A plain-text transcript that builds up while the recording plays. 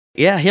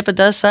Yeah, HIPAA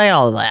does say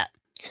all of that.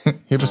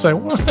 HIPAA say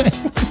what?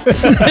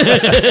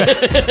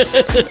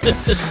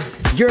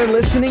 You're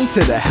listening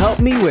to the Help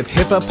Me with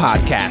HIPAA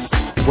podcast,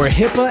 where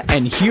HIPAA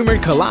and humor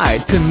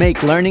collide to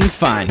make learning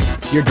fun.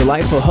 Your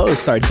delightful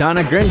hosts are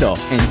Donna Grindle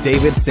and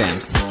David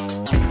Sims.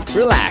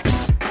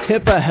 Relax,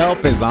 HIPAA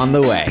help is on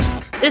the way.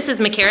 This is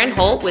McCarran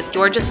Holt with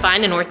Georgia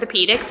Spine and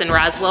Orthopedics in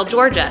Roswell,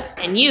 Georgia,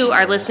 and you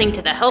are listening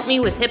to the Help Me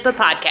with HIPAA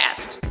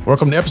podcast.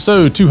 Welcome to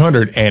episode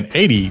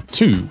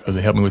 282 of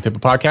the Help Me with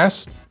HIPAA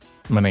podcast.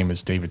 My name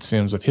is David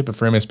Sims with HIPAA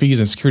for MSPs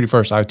and Security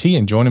First IT,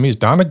 and joining me is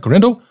Donna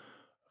Grindle,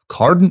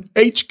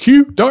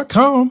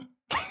 CardinHQ.com.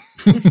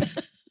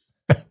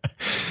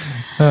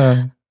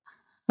 I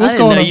didn't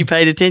know you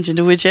paid attention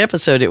to which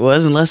episode it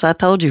was unless I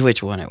told you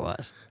which one it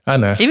was. I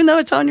know. Even though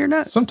it's on your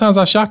notes. Sometimes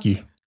I shock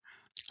you.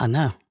 I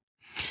know.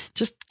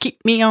 Just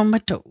keep me on my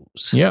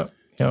toes. Yep.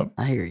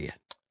 I hear you.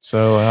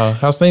 So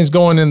how's things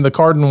going in the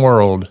Cardin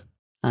world?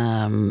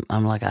 I'm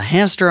like a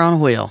hamster on a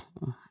wheel.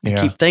 Yeah.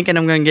 I keep thinking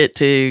I'm going to get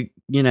to,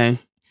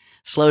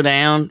 slow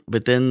down,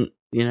 but then,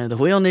 the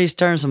wheel needs to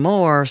turn some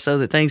more so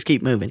that things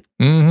keep moving.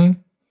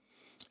 Mm-hmm.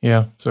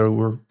 Yeah. So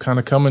we're kind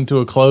of coming to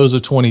a close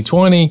of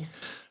 2020. I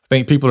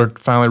think people are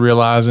finally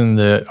realizing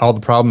that all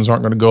the problems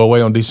aren't going to go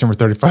away on December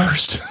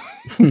 31st.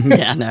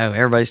 Yeah, I know.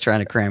 Everybody's trying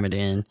to cram it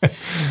in.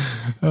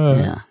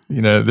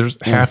 There's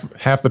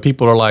half the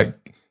people are like,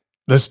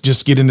 let's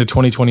just get into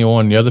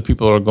 2021. The other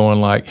people are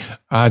going like,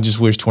 I just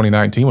wish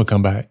 2019 would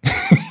come back.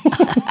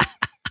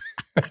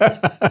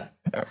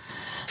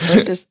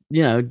 Let's just,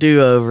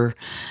 do over.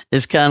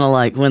 It's kind of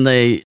like when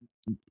they,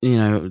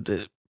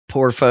 the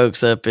poor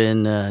folks up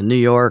in New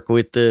York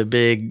with the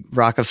big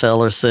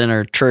Rockefeller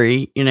Center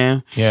tree,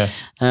 Yeah.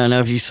 I don't know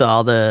if you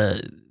saw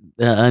the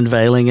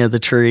unveiling of the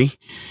tree.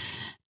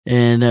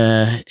 And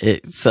I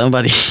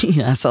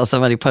saw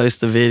somebody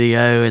post the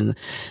video and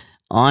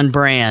on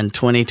brand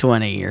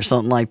 2020 or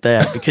something like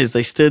that because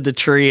they stood the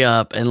tree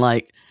up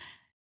and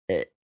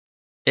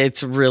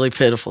it's a really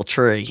pitiful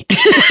tree.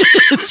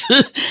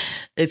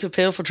 It's a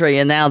pitiful tree.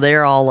 And now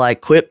they're all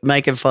like, quit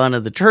making fun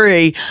of the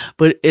tree.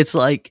 But it's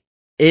like,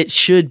 it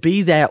should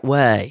be that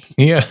way.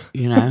 Yeah.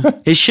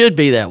 It should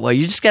be that way.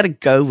 You just got to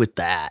go with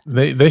that.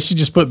 They should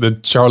just put the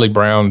Charlie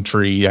Brown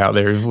tree out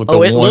there. With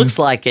it looks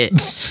like it.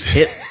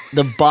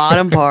 The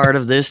bottom part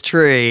of this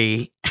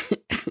tree,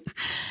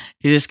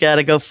 you just got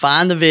to go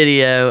find the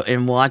video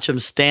and watch them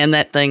stand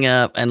that thing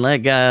up and let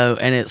go.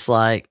 And it's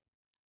like,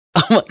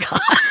 oh my God.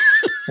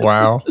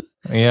 Wow.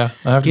 Yeah.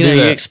 I have to do that.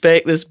 You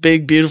expect this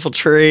big, beautiful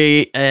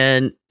tree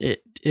and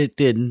it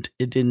didn't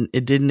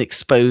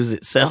expose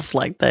itself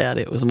like that.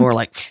 It was more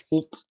like.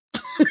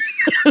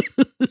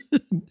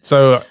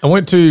 So I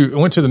went to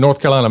the North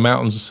Carolina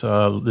mountains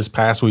this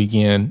past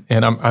weekend,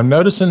 and I'm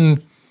noticing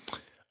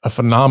a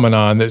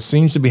phenomenon that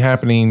seems to be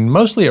happening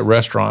mostly at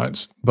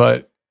restaurants,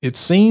 but it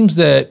seems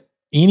that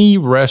any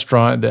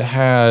restaurant that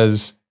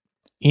has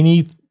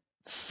any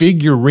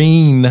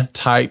figurine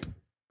type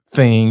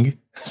thing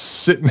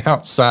sitting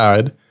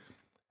outside,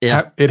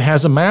 it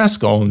has a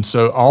mask on.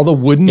 So all the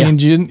wooden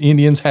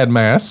Indians had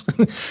masks.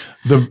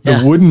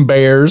 The wooden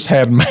bears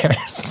had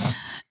masks.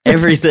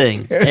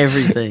 Everything.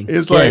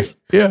 It's like,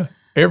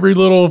 every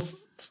little,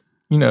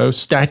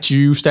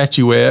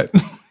 statuette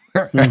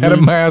had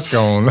a mask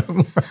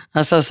on.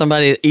 I saw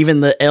somebody, even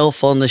the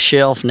elf on the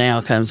shelf now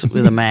comes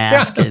with a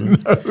mask.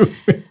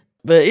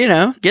 But,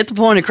 get the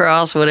point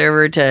across,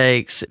 whatever it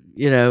takes.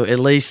 At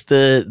least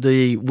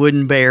the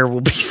wooden bear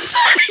will be safe.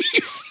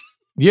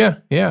 Yeah.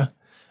 A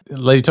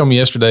lady told me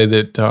yesterday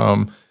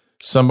that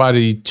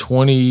somebody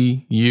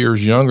 20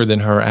 years younger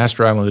than her asked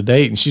her out on a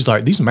date, and she's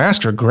like, these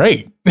masks are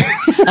great.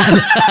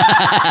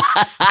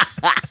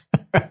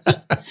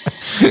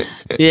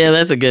 Yeah,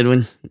 that's a good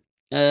one.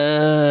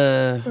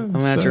 I'm going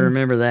to have to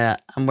remember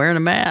that. I'm wearing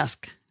a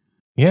mask.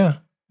 Yeah,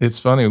 it's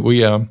funny.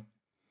 We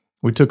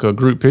took a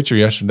group picture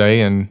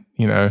yesterday, and,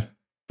 and I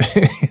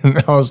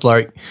was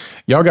like,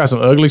 y'all got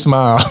some ugly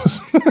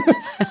smiles.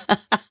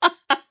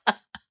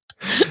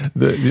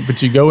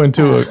 But you go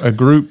into a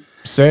group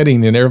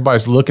setting and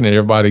everybody's looking at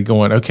everybody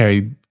going,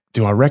 okay,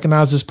 do I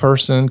recognize this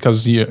person?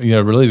 Because,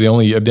 really the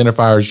only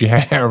identifiers you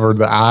have are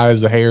the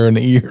eyes, the hair, and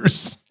the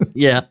ears.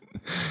 Yeah.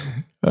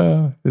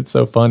 It's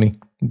so funny.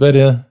 But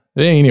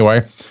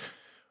anyway,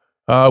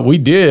 we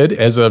did,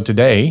 as of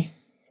today,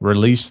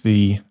 release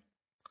the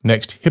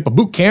next HIPAA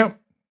boot camp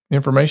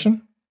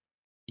information.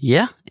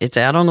 Yeah, it's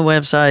out on the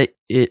website.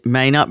 It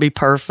may not be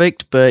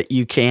perfect, but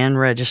you can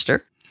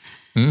register.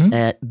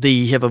 At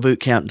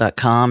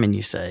thehipaabootcamp.com and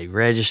you say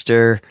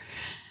register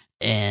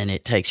and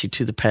it takes you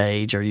to the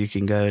page, or you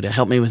can go to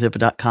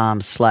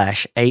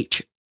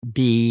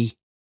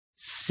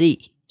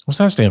helpmewithhipaa.com/HBC. What's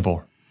that stand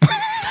for?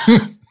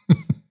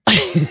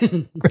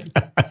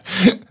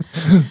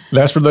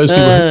 That's for those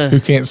people who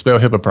can't spell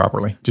HIPAA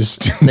properly.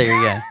 Just there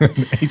you go.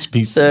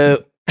 HBC.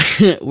 So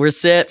we're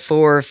set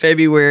for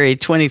February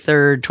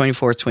 23rd,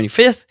 24th,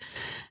 25th.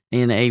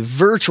 In a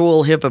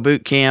virtual HIPAA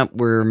boot camp,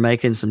 we're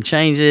making some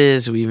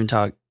changes. We even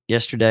talked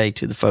yesterday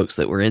to the folks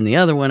that were in the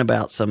other one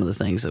about some of the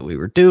things that we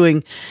were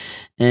doing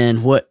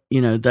and what,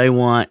 they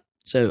want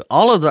So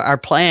all of our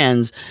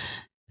plans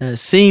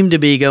seem to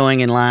be going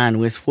in line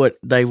with what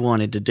they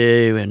wanted to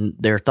do and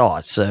their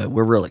thoughts. So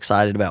we're real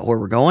excited about where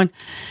we're going.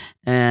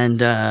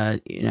 And,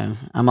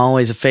 I'm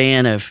always a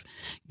fan of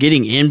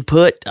getting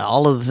input.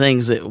 All of the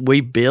things that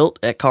we built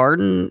at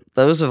Cardin,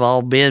 those have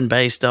all been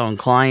based on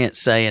clients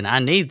saying, I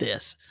need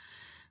this.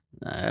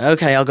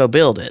 Okay, I'll go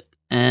build it.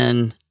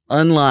 And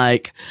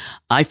unlike,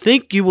 I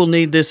think you will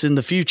need this in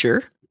the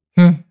future,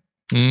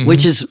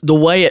 which is the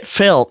way it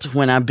felt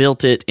when I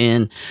built it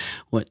in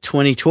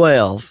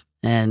 2012.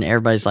 And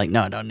everybody's like,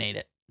 no, I don't need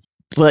it.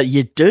 But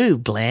you do,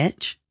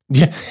 Blanche.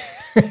 Yeah.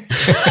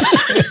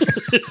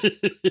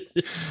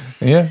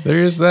 Yeah, there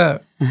is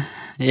that.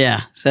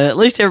 Yeah. So at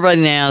least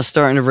everybody now is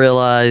starting to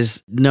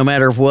realize no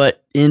matter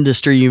what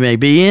industry you may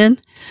be in,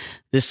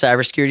 this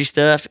cybersecurity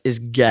stuff has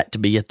got to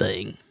be a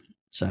thing.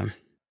 So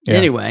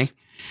anyway,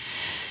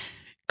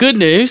 good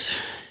news.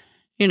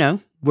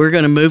 We're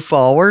going to move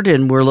forward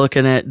and we're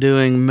looking at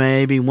doing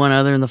maybe one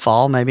other in the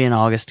fall, maybe in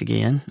August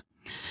again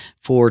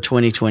for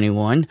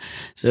 2021.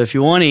 So if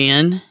you want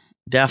in,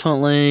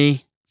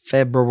 definitely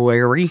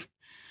February.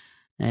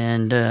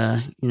 And,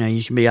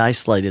 you can be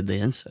isolated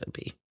then, so it'd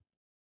be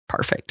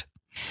perfect.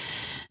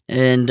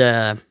 And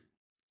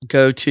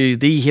go to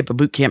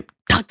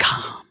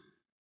thehippobootcamp.com.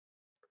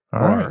 All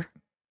right.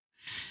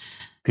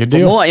 Good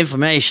deal. For more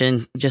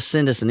information, just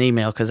send us an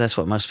email because that's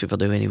what most people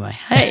do anyway.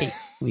 Hey,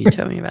 will you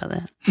tell me about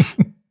that?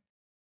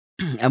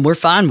 And we're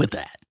fine with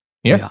that.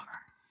 Yeah. We are.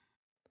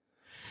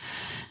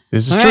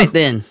 This is All true. right,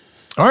 then.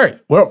 All right.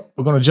 Well,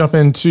 we're going to jump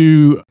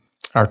into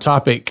our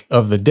topic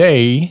of the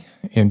day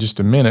in just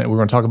a minute. We're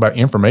going to talk about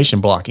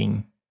information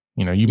blocking.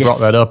 You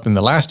brought that up in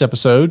the last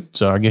episode,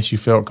 so I guess you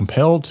felt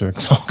compelled to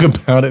talk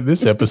about it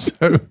this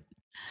episode.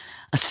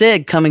 I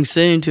said coming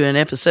soon to an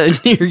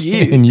episode near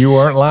you. And you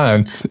weren't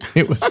lying.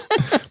 It was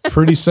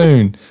pretty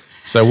soon.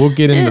 So we'll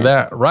get into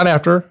that right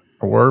after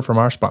a word from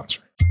our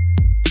sponsor.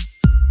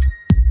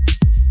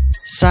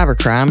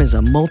 Cybercrime is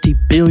a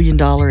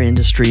multi-billion-dollar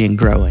industry and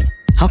growing.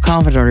 How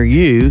confident are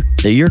you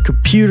that your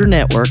computer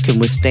network can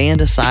withstand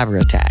a cyber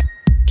attack?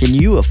 Can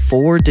you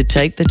afford to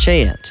take the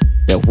chance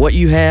that what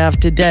you have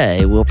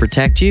today will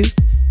protect you?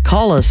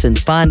 Call us and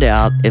find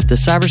out if the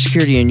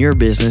cybersecurity in your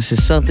business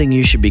is something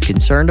you should be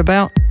concerned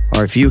about,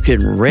 or if you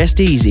can rest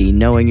easy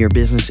knowing your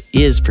business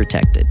is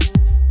protected.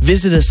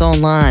 Visit us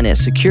online at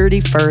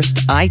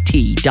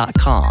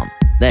securityfirstit.com.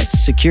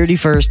 That's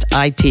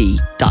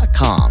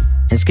securityfirstit.com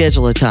and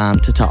schedule a time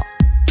to talk.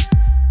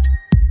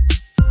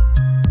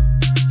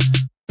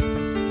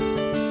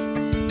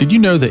 Did you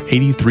know that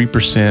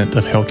 83%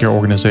 of healthcare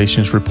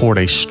organizations report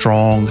a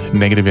strong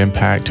negative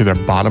impact to their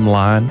bottom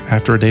line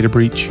after a data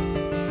breach?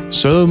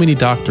 So many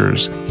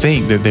doctors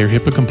think that they're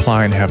HIPAA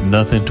compliant and have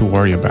nothing to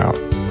worry about.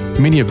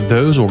 Many of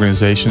those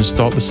organizations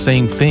thought the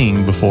same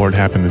thing before it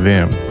happened to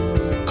them.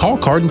 Call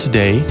Cardin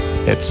today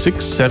at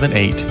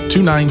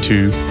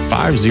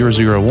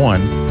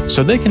 678-292-5001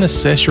 so they can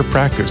assess your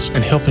practice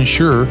and help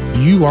ensure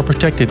you are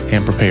protected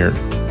and prepared.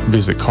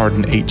 Visit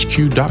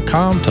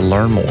cardinhq.com to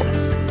learn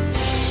more.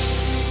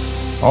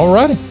 All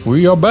righty,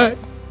 we are back.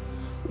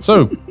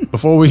 So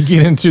before we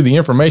get into the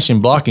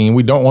information blocking,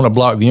 we don't want to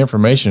block the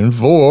information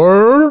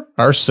for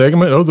our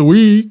segment of the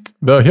week,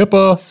 the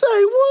HIPAA.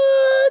 Say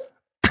what?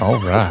 All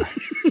right.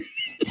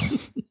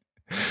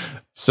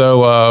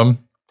 So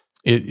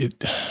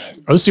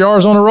OCR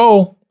is on a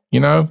roll, I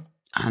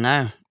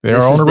know.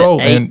 They're on a roll.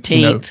 The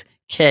 18th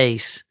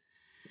case.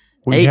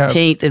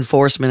 18th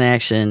enforcement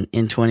action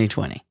in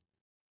 2020.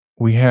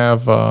 We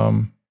have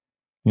 12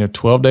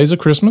 days of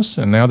Christmas,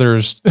 and now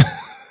there's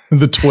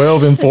the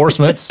 12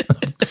 enforcements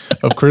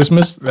of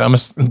Christmas.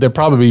 There'll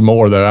probably be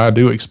more, though. I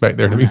do expect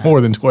there to be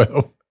more than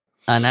 12.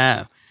 I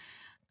know.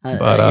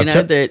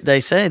 But, they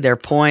say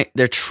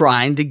they're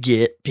trying to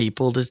get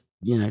people to,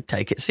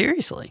 take it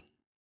seriously.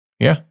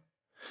 Yeah.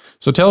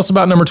 So tell us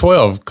about number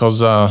 12, because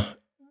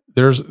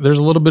there's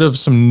a little bit of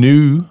some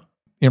new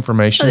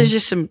information. Well, there's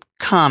just some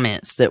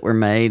comments that were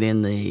made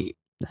in the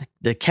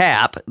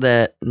cap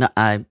that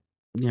I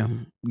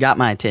got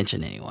my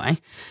attention anyway.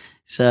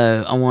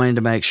 So I wanted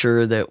to make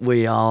sure that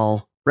we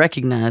all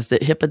recognize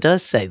that HIPAA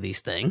does say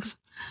these things.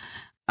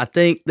 I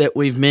think that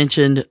we've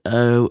mentioned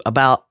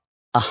about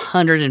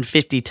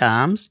 150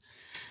 times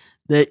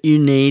that you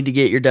need to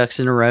get your ducks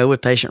in a row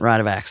with patient right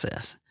of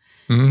access.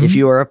 Mm-hmm. If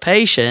you are a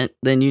patient,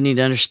 then you need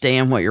to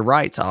understand what your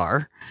rights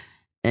are.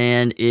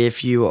 And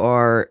if you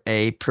are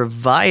a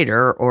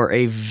provider or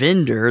a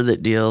vendor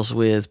that deals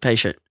with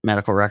patient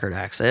medical record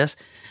access,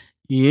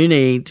 you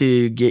need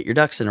to get your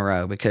ducks in a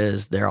row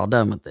because they're all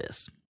done with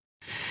this.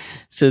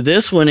 So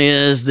this one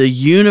is the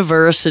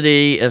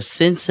University of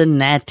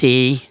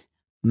Cincinnati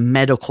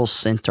Medical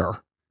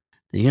Center.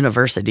 The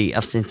University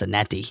of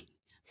Cincinnati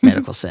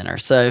Medical Center.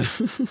 So,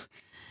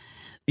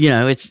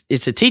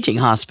 it's a teaching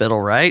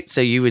hospital, right?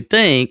 So you would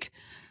think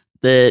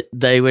that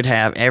they would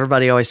have,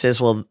 everybody always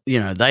says, well,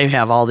 they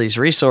have all these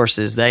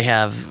resources. They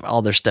have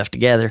all their stuff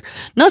together.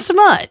 Not so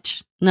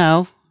much.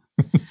 No.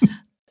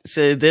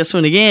 So this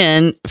one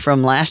again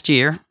from last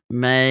year,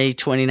 May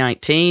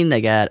 2019,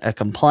 they got a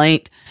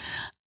complaint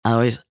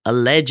always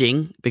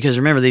alleging, because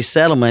remember, these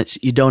settlements,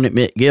 you don't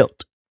admit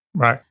guilt,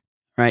 Right.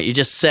 right? You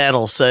just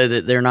settle so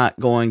that they're not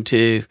going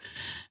to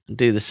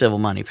do the civil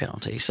money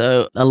penalty.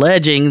 So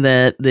alleging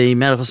that the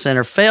medical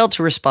center failed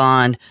to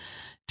respond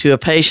to a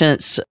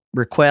patient's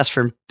request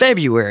from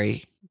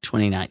February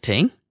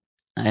 2019.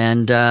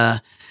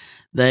 And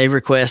they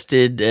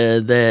requested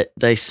that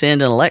they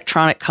send an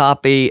electronic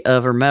copy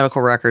of her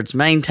medical records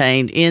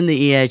maintained in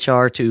the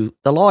EHR to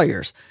the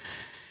lawyers.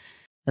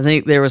 I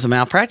think there was a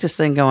malpractice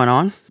thing going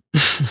on.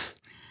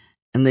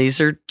 And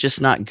these are just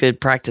not good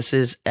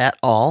practices at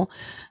all.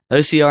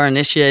 OCR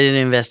initiated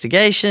an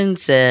investigation,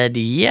 said,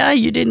 yeah,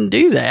 you didn't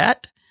do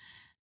that.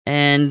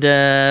 And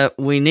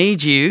we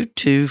need you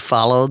to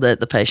follow that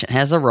the patient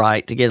has the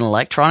right to get an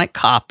electronic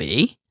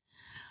copy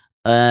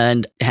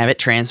and have it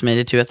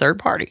transmitted to a third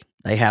party.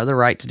 They have the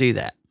right to do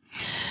that.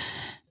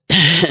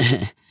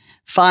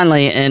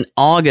 Finally, in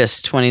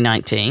August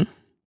 2019,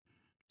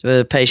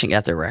 the patient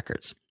got their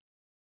records.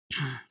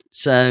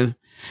 So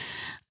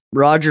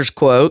Roger's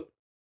quote,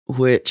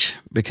 which,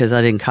 because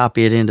I didn't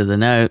copy it into the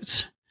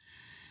notes,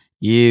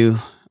 you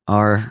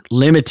are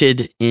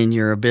limited in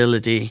your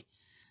ability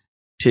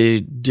to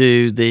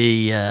do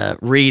the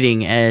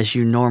reading as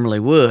you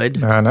normally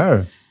would. I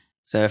know.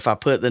 So if I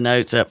put the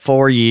notes up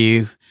for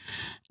you,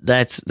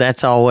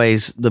 that's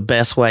always the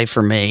best way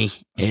for me,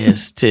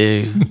 is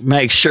to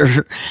make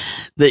sure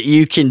that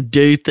you can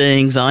do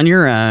things on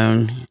your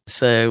own.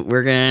 So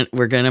we're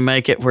gonna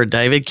make it where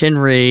David can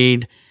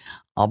read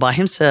all by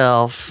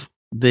himself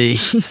the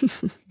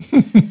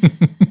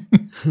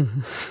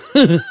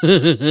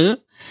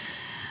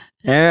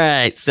all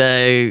right,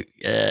 so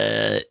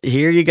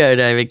here you go,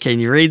 David. Can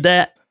you read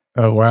that?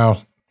 Oh,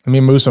 wow. Let me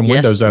move some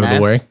windows out of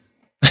the way.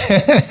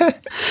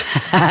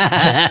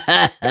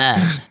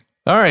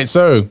 All right,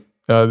 so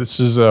this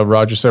is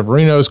Roger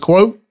Severino's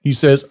quote. He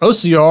says,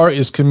 OCR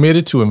is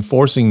committed to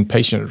enforcing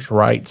patients'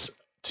 rights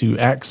to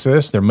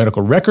access their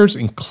medical records,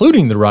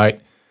 including the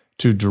right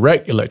to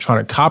direct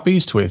electronic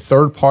copies to a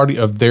third party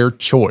of their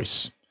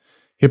choice.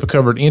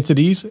 HIPAA-covered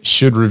entities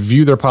should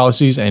review their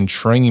policies and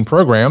training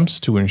programs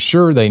to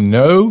ensure they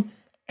know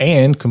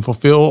and can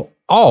fulfill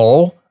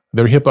all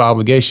their HIPAA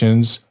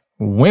obligations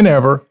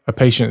whenever a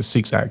patient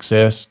seeks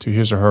access to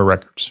his or her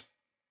records.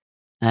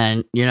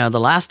 And, the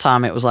last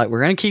time it was like,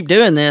 we're going to keep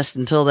doing this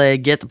until they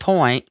get the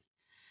point.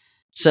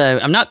 So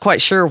I'm not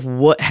quite sure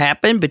what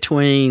happened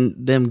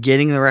between them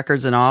getting the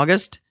records in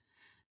August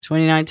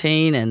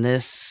 2019 and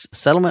this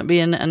settlement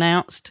being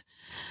announced.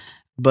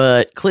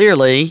 But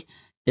clearly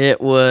it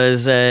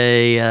was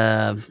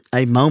a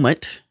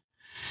moment.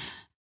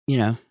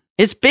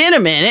 It's been a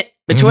minute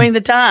between the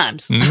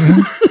times,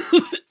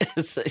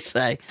 as they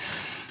say.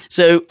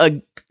 So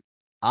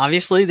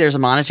obviously there's a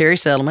monetary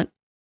settlement,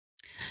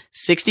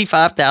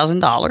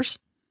 $65,000,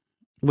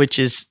 which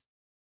is,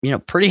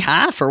 pretty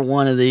high for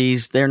one of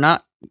these. They're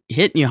not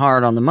hitting you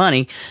hard on the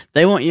money.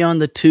 They want you on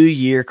the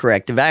 2-year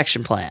corrective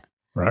action plan.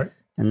 Right.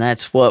 And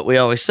that's what we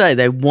always say.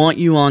 They want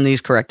you on these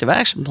corrective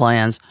action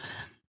plans.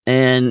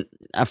 And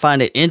I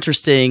find it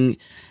interesting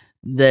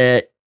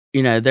that,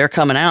 they're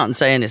coming out and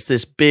saying it's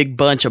this big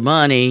bunch of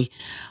money,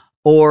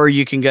 or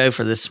you can go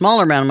for this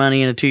smaller amount of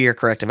money in a 2-year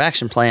corrective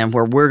action plan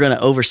where we're going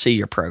to oversee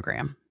your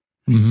program.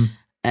 Mm-hmm.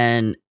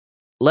 And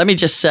let me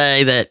just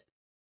say that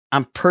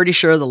I'm pretty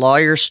sure the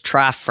lawyers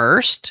try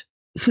first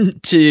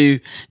to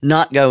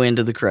not go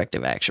into the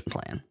corrective action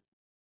plan,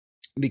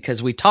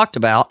 because we talked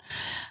about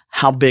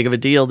how big of a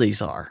deal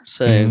these are.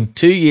 So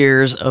 2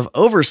 years of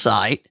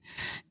oversight,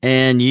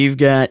 and you've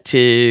got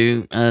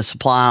to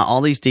supply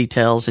all these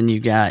details, and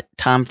you've got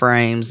time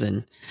frames,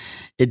 and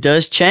it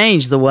does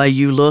change the way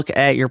you look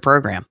at your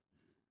program.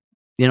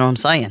 You know what I'm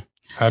saying?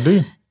 I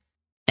do.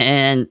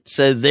 And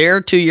so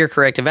their 2-year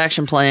corrective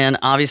action plan,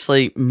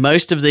 obviously,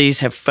 most of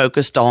these have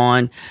focused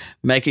on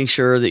making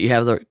sure that you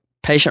have the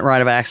patient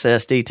right of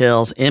access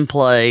details in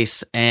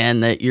place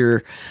and that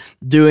you're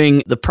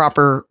doing the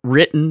proper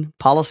written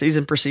policies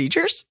and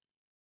procedures.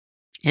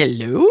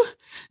 Hello?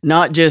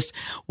 Not just,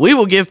 we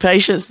will give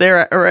patients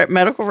their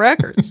medical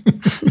records.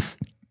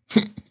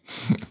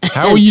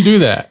 How will you do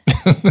that?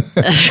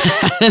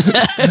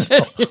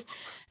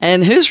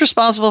 And who's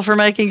responsible for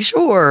making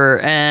sure,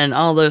 and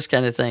all those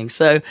kind of things.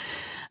 So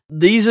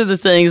these are the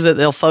things that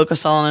they'll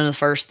focus on in the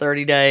first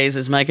 30 days,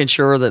 is making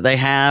sure that they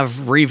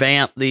have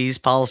revamped these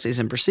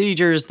policies and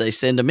procedures. They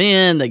send them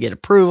in, they get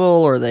approval,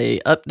 or they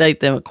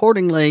update them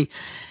accordingly.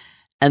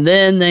 And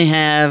then they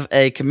have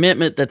a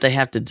commitment that they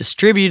have to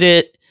distribute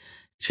it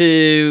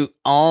to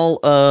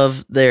all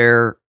of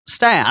their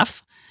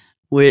staff,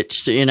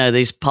 which,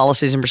 these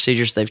policies and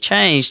procedures, they've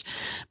changed.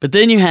 But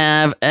then you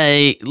have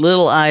a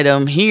little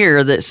item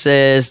here that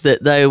says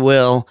that they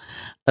will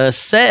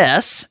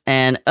assess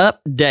and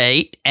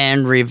update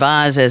and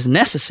revise as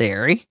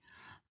necessary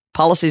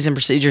policies and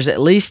procedures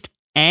at least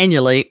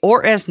annually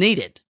or as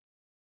needed.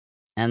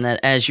 And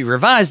that as you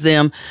revise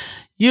them,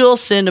 you'll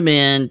send them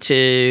in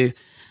to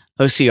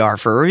OCR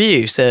for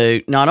review. So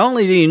not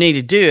only do you need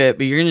to do it,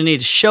 but you're going to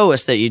need to show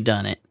us that you've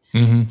done it.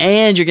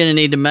 And you're going to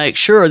need to make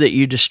sure that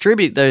you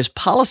distribute those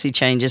policy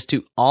changes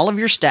to all of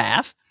your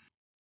staff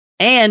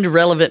and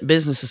relevant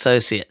business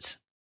associates.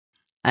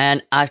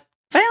 And I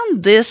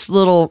found this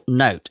little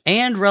note: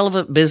 and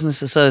relevant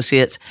business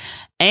associates,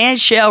 and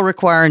shall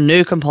require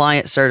new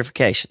compliance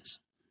certifications.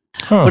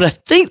 What I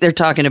think they're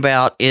talking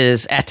about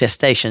is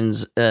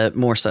attestations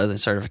more so than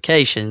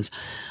certifications,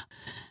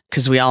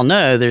 because we all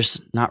know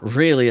there's not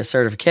really a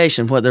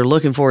certification. What they're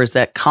looking for is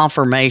that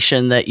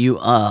confirmation that you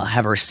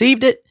have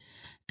received it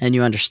and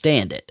you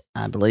understand it,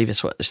 I believe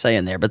is what they're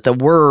saying there. But the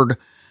word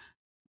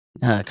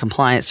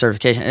compliance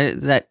certification,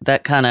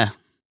 that kind of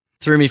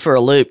threw me for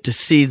a loop to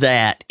see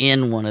that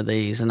in one of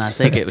these. And I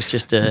think it was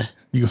just a...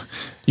 You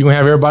gonna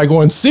have everybody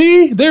going,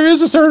 see, there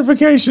is a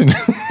certification.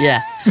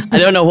 Yeah. I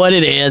don't know what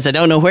it is. I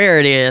don't know where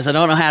it is. I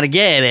don't know how to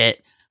get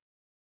it,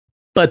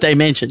 but they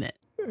mention it.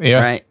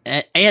 Yeah. Right.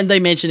 And they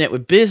mention it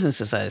with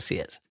business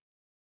associates.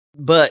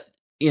 But,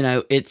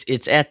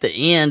 it's at the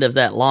end of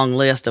that long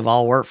list of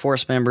all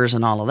workforce members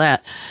and all of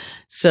that.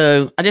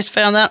 So I just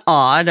found that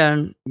odd.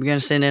 I'm going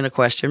to send in a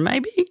question,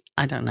 maybe.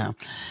 I don't know.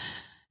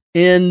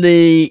 In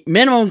the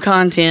minimum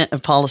content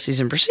of policies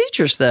and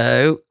procedures,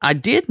 though, I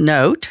did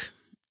note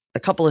a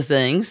couple of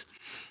things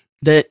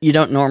that you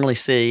don't normally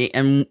see.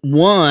 And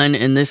one,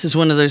 and this is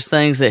one of those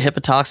things that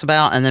HIPAA talks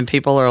about, and then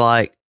people are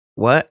like,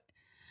 what?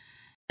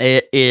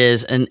 It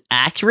is an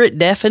accurate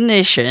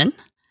definition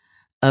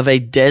of a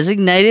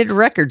designated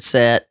record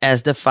set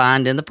as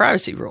defined in the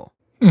privacy rule.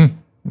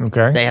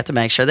 Okay. They have to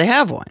make sure they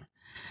have one.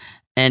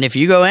 And if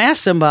you go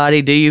ask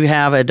somebody, do you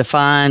have a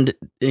defined,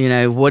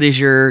 what is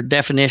your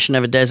definition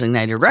of a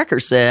designated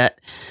record set?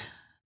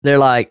 They're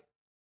like,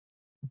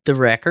 the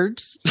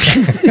records?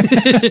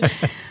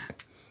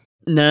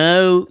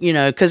 No,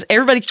 because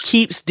everybody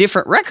keeps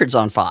different records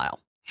on file.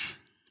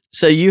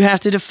 So you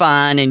have to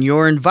define in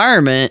your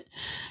environment,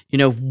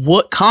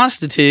 what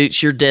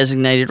constitutes your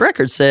designated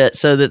record set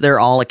so that they're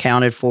all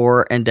accounted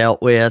for and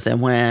dealt with.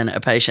 And when a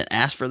patient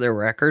asks for their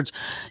records,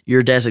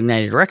 your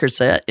designated record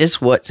set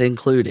is what's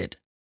included.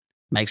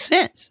 Makes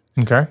sense.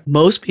 Okay.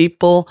 Most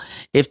people,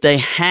 if they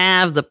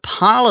have the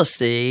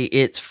policy,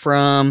 it's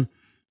from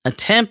a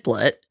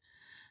template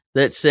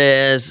that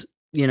says,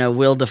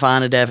 we'll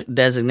define a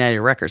designated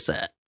record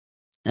set.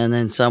 And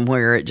then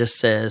somewhere it just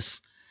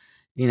says,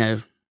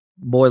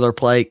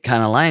 boilerplate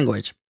kind of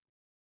language.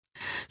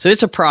 So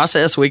it's a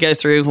process we go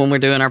through when we're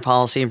doing our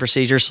policy and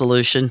procedure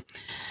solution,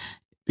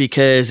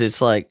 because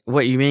it's like,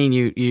 what you mean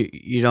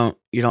you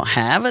don't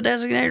have a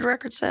designated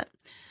record set?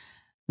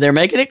 They're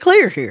making it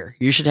clear here.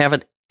 You should have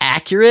an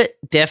accurate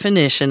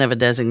definition of a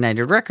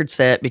designated record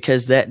set,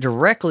 because that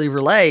directly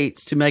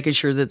relates to making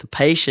sure that the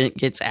patient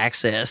gets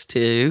access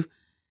to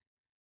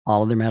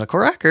all of their medical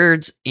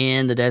records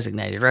in the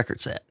designated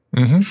record set.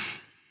 Because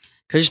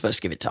you're supposed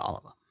to give it to all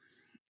of them.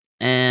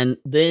 And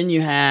then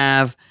you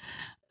have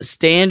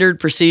standard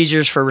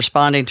procedures for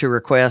responding to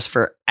requests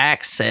for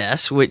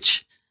access,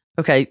 which,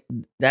 okay,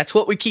 that's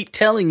what we keep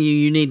telling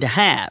you need to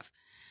have.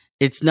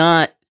 It's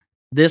not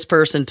this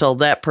person told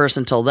that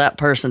person, told that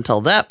person,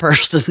 told that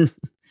person.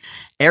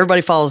 Everybody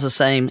follows the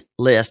same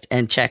list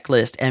and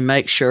checklist and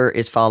make sure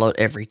it's followed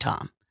every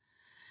time.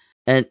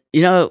 And,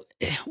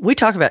 we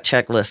talk about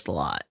checklists a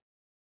lot,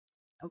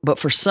 but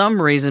for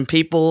some reason,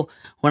 people,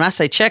 when I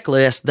say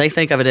checklist, they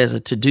think of it as a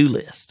to-do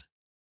list.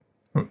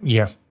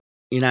 Yeah.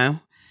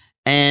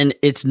 And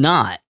it's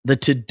not. The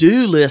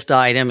to-do list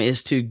item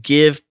is to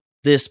give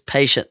this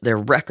patient their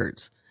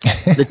records.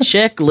 The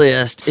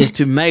checklist is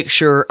to make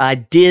sure I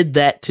did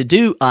that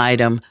to-do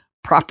item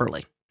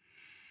properly.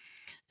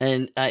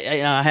 And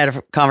I had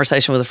a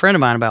conversation with a friend of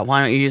mine about,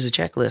 why don't you use a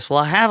checklist? Well,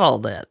 I have all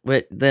that.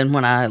 But then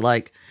when I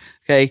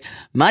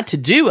my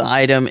to-do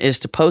item is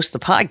to post the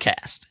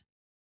podcast.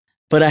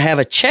 But I have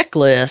a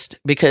checklist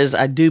because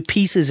I do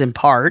pieces and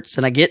parts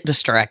and I get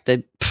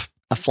distracted.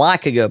 A fly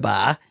could go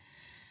by.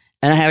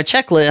 And I have a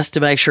checklist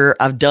to make sure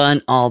I've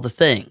done all the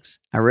things.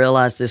 I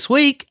realized this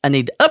week I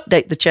need to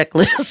update the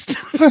checklist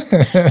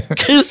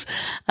because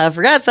I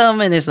forgot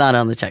something and it's not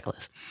on the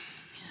checklist.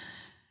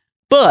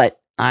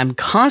 But I'm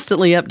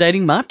constantly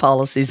updating my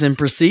policies and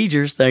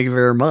procedures. Thank you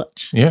very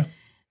much. Yeah.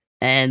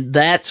 And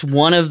that's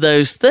one of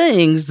those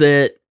things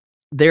that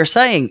they're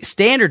saying,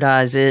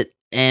 standardize it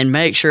and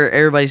make sure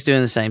everybody's doing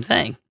the same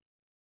thing.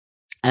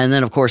 And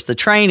then, of course, the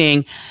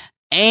training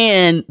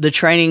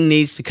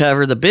needs to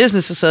cover the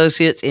business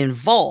associates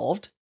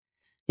involved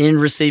in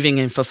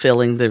receiving and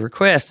fulfilling the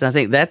request. And I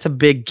think that's a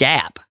big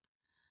gap,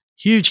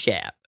 huge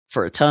gap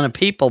for a ton of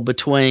people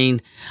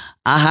between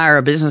I hire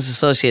a business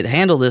associate to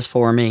handle this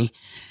for me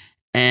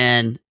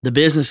and the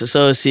business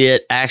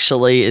associate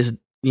actually is,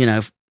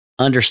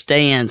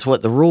 understands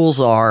what the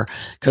rules are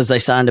because they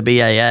signed a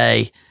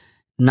BAA.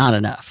 Not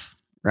enough,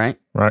 right?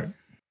 Right.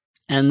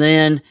 And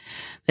then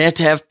they have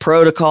to have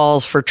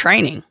protocols for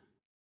training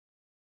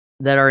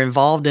that are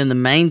involved in the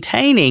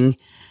maintaining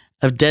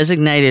of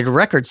designated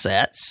record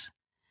sets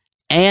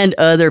and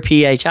other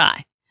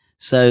PHI.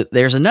 So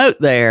there's a note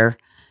there.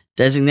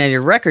 Designated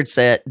record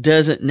set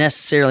doesn't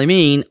necessarily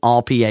mean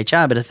all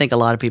PHI, but I think a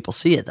lot of people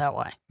see it that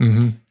way.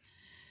 Mm-hmm.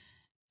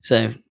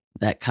 So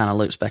that kind of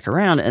loops back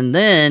around. And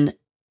then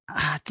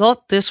I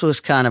thought this was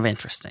kind of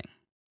interesting.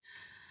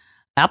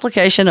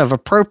 Application of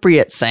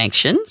appropriate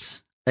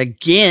sanctions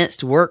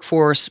against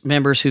workforce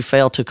members who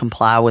fail to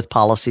comply with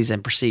policies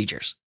and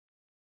procedures.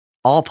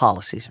 All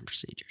policies and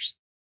procedures.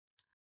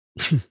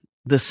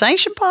 The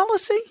sanction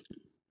policy,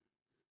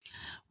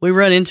 we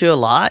run into a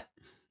lot,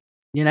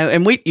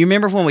 and you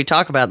remember when we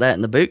talk about that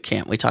in the boot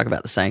camp, we talk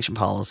about the sanction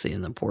policy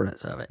and the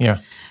importance of it. Yeah.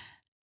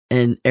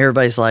 And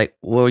everybody's like,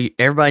 well,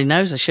 everybody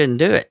knows I shouldn't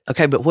do it.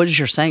 Okay, but what does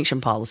your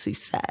sanction policy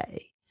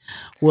say?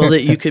 Well,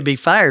 that you could be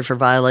fired for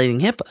violating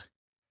HIPAA.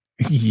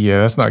 Yeah,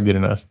 that's not good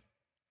enough.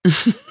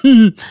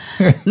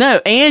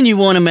 No, and you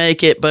want to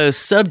make it both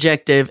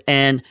subjective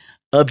and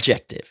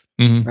objective,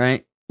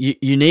 right?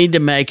 You need to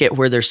make it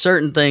where there's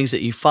certain things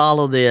that you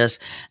follow this,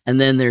 and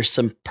then there's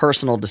some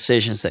personal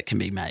decisions that can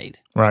be made.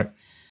 Right.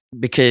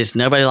 Because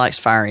nobody likes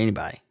to fire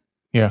anybody.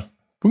 Yeah.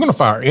 We're going to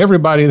fire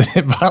everybody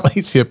that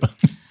violates HIPAA.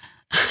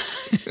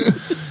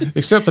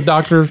 Except the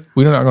doctor.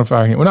 We're not going to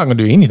fire him. We're not going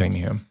to do anything to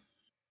him.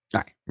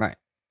 Right.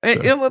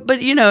 So. But,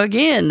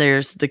 again,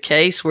 there's the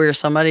case where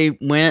somebody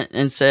went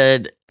and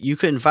said, you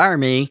couldn't fire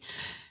me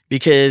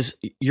because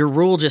your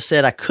rule just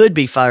said I could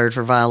be fired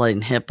for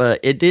violating HIPAA.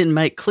 It didn't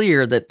make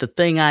clear that the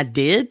thing I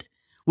did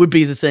would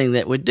be the thing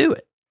that would do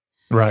it.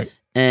 Right.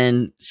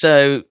 And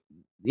so,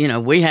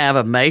 we have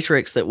a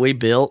matrix that we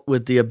built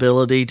with the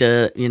ability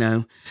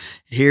to,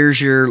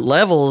 here's your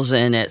levels.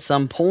 And at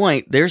some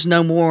point, there's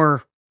no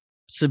more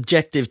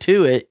subjective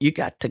to it. You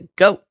got to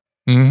go.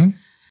 Mm-hmm.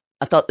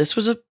 I thought this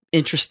was an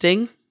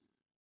interesting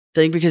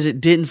thing because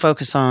it didn't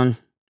focus on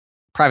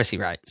privacy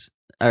rights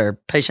or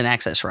patient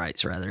access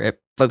rights, rather.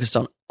 It focused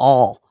on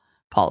all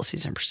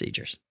policies and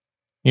procedures.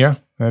 Yeah,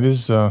 that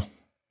is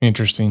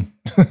interesting.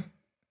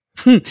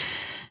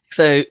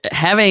 So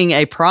having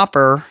a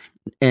proper,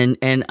 and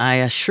I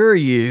assure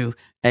you,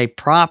 a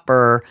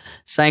proper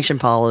sanction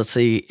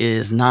policy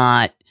is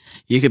not,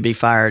 you could be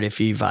fired if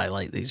you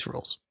violate these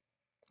rules.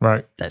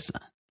 Right. It's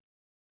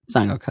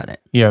not going to cut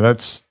it. Yeah,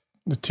 that's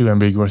too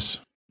ambiguous.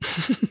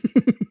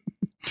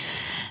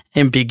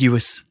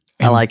 Ambiguous.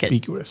 I like it.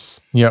 Ambiguous.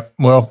 Yep.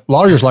 Well,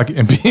 lawyers like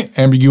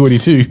ambiguity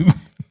too.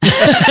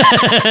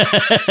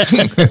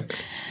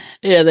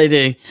 Yeah, they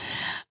do.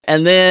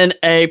 And then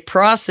a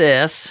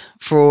process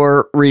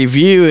for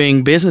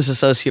reviewing business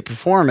associate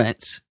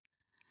performance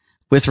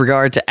with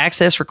regard to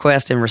access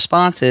requests and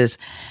responses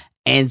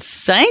and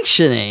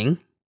sanctioning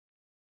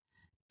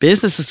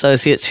business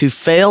associates who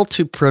fail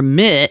to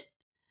permit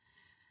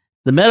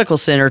the medical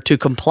center to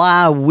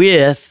comply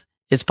with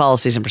its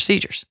policies and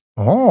procedures.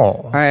 Oh.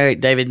 All right,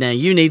 David, now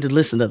you need to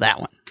listen to that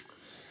one.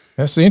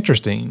 That's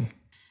interesting.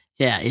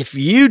 Yeah, if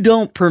you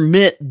don't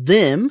permit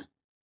them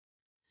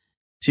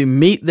to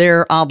meet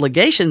their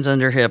obligations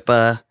under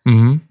HIPAA,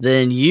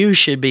 then you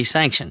should be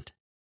sanctioned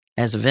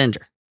as a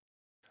vendor.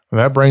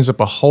 Well, that brings up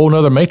a whole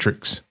nother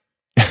matrix.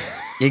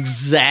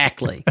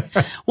 Exactly.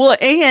 Well,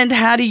 and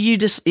how do you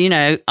just,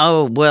 David,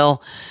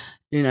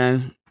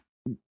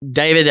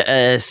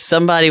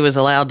 somebody was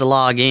allowed to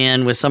log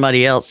in with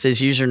somebody else's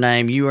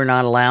username. You are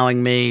not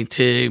allowing me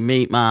to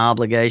meet my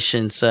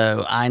obligation,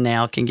 so I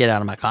now can get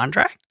out of my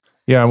contract?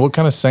 Yeah, what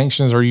kind of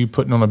sanctions are you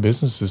putting on a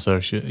business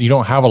associate? You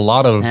don't have a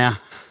lot of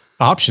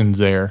options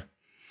there.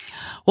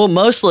 Well,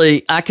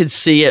 mostly I could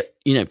see it,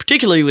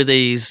 particularly with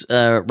these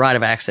right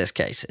of access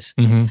cases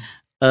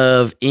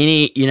of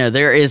any,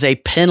 there is a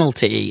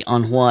penalty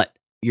on what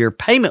your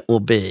payment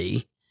will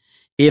be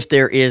if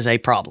there is a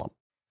problem.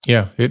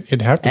 Yeah,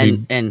 it'd have to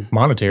be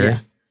monetary.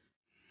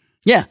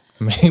 Yeah.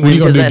 I mean, what are you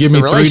going to do? Give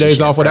me 3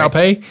 days off without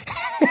pay?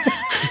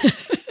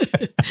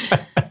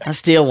 I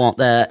still want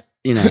that.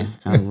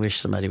 I wish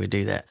somebody would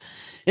do that.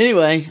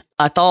 Anyway,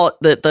 I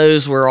thought that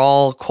those were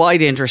all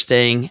quite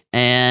interesting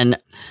and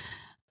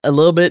a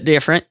little bit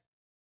different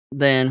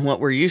than what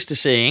we're used to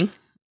seeing.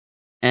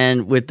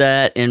 And with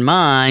that in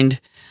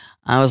mind,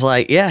 I was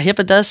like, yeah,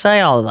 HIPAA does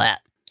say all of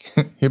that.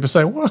 HIPAA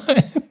say what?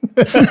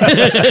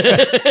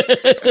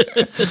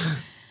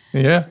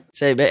 Yeah.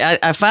 So,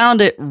 but I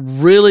found it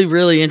really,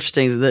 really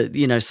interesting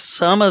that,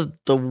 some of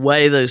the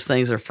way those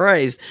things are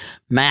phrased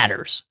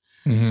matters.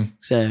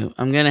 So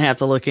I'm going to have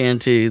to look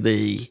into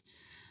the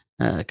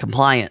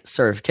compliance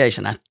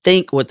certification. I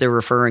think what they're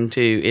referring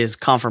to is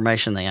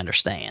confirmation they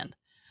understand,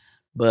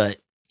 but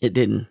it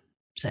didn't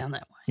sound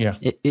that way. Yeah.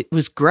 It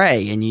was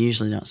gray, and you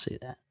usually don't see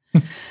that.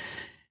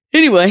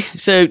 Anyway,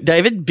 so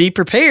David, be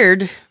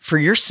prepared for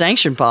your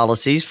sanction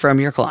policies from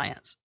your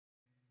clients.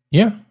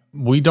 Yeah.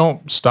 We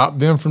don't stop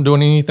them from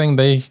doing anything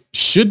they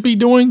should be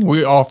doing.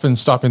 We're often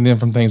stopping them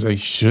from things they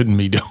shouldn't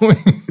be doing.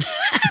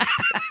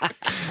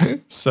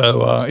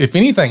 So, if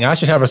anything, I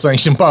should have a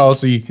sanction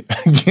policy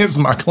against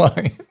my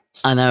clients.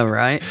 I know,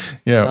 right?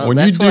 Yeah. Well,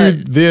 when you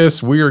do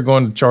this, we are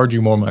going to charge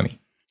you more money.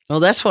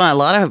 Well, that's why a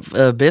lot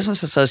of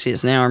business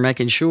associates now are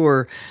making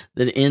sure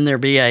that in their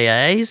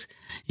BAAs,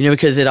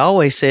 because it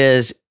always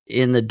says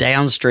in the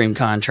downstream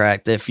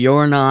contract, if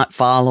you're not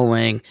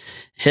following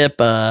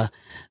HIPAA,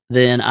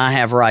 then I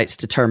have rights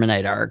to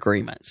terminate our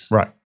agreements.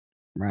 Right.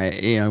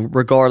 right?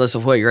 Regardless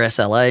of what your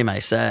SLA may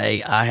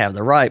say, I have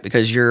the right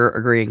because you're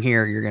agreeing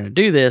here, you're going to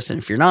do this. And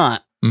if you're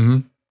not,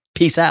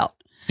 peace out.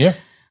 Yeah.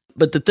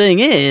 But the thing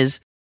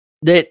is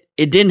that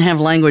it didn't have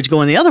language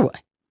going the other way.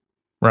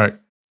 Right.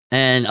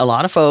 And a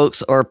lot of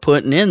folks are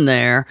putting in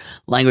there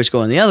language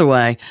going the other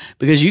way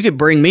because you could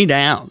bring me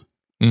down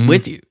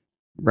with you,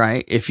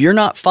 right? If you're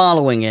not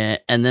following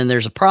it and then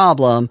there's a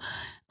problem,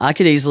 I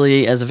could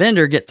easily, as a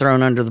vendor, get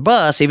thrown under the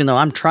bus, even though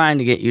I'm trying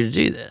to get you to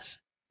do this.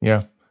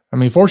 Yeah. I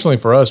mean, fortunately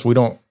for us, we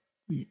don't,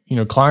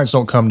 clients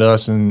don't come to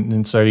us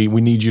and say,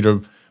 we need you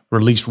to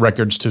release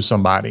records to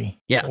somebody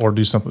or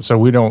do something. So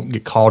we don't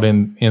get caught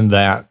in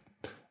that.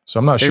 So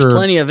I'm not sure. There's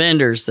plenty of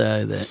vendors,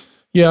 though, that.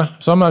 Yeah.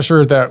 So I'm not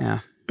sure if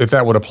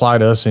that would apply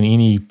to us in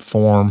any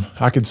form.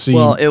 I could see.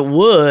 Well, it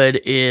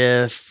would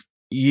if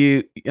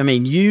you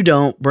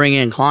don't bring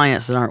in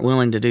clients that aren't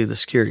willing to do the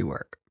security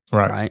work.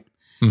 Right.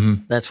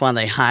 Mm-hmm. That's why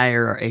they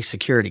hire a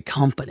security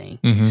company.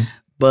 Mm-hmm.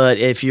 But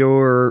if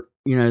you're,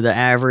 the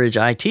average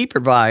IT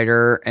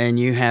provider and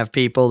you have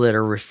people that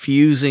are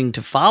refusing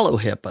to follow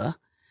HIPAA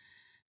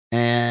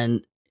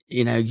and,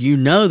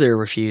 they're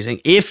refusing,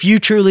 if you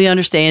truly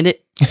understand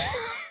it,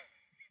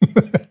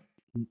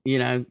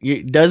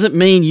 it doesn't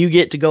mean you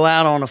get to go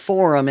out on a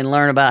forum and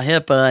learn about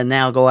HIPAA and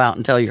now go out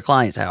and tell your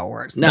clients how it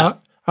works. No.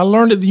 I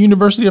learned at the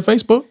University of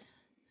Facebook.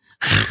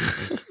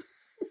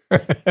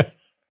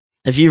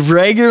 If you've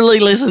regularly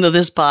listened to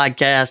this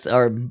podcast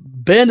or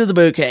been to the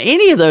boot camp,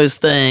 any of those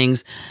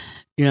things,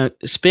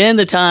 spend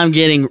the time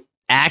getting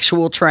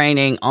actual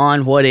training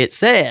on what it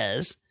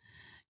says.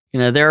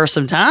 There are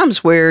some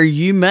times where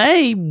you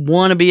may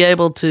want to be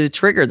able to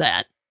trigger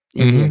that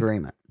in the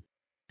agreement.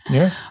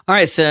 Yeah. All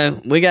right.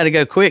 So we got to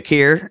go quick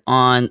here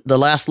on the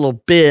last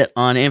little bit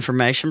on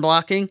information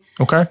blocking.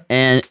 Okay.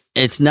 And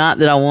it's not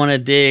that I want to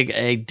dig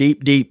a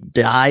deep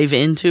dive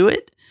into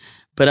it,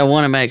 but I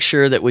want to make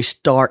sure that we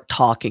start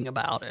talking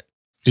about it.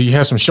 Do you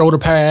have some shoulder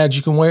pads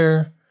you can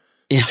wear?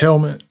 Yeah.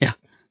 Helmet? Yeah.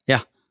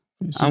 Yeah.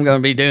 I'm going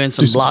to be doing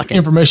some blocking.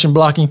 Information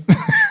blocking.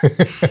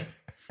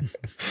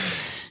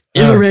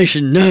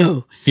 Information,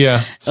 no.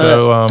 Yeah.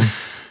 So,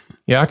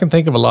 I can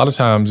think of a lot of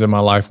times in my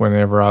life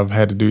whenever I've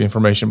had to do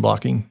information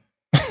blocking.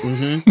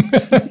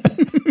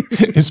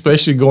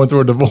 Especially going through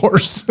a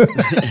divorce. And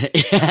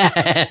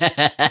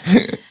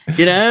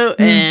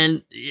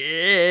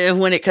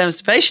when it comes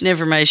to patient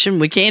information,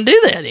 we can't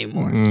do that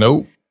anymore.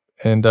 Nope.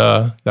 And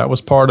that was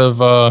part of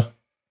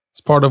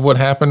what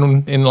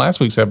happened in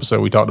last week's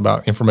episode. We talked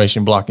about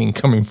information blocking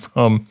coming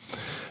from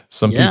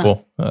some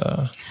people.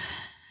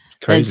 It's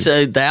crazy. And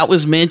so that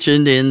was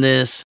mentioned in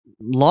this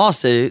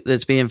lawsuit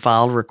that's being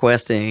filed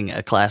requesting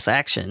a class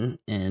action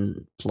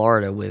in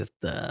Florida with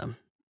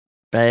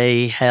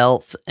Bay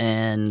Health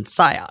and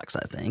Ciox,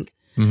 I think.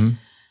 Mm-hmm.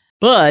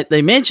 But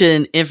they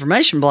mentioned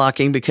information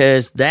blocking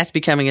because that's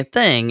becoming a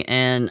thing.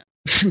 And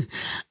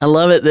I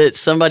love it that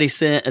somebody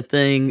sent a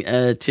thing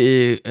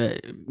to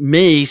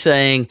me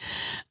saying,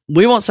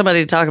 we want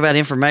somebody to talk about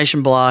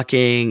information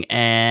blocking,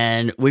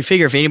 and we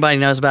figure if anybody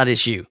knows about it,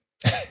 it's you.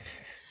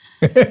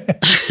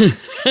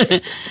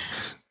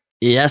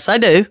 Yes, I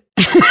do.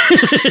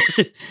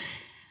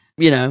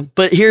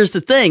 But here's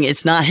the thing.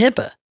 It's not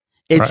HIPAA.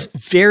 It's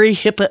very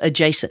HIPAA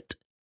adjacent.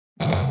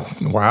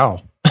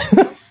 Wow.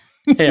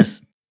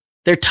 Yes.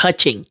 They're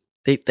touching.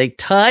 They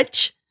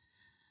touch,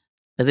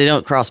 but they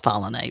don't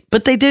cross-pollinate.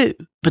 But they do,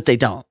 but they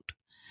don't.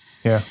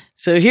 Yeah.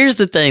 So here's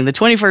the thing. The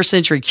 21st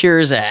Century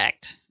Cures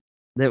Act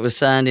that was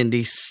signed in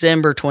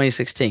December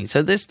 2016.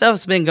 So this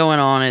stuff's been going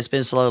on and it's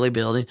been slowly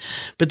building.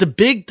 But the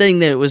big thing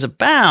that it was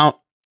about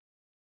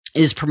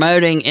is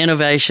promoting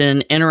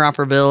innovation,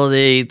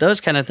 interoperability, those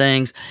kind of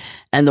things.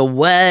 And the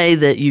way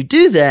that you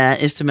do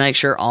that is to make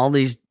sure all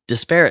these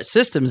disparate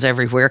systems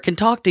everywhere can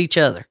talk to each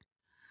other.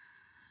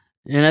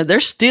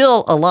 There's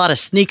still a lot of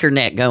sneaker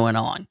net going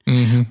on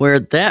where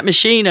that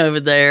machine over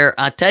there,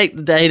 I take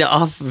the data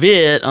off of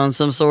it on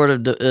some sort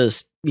of,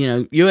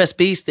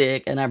 USB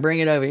stick and I bring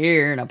it over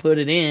here and I put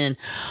it in,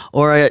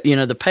 or,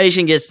 the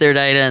patient gets their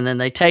data and then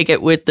they take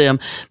it with them.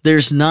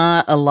 There's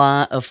not a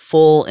lot of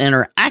full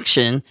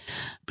interaction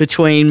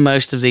between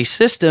most of these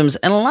systems.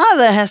 And a lot of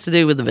that has to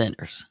do with the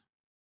vendors.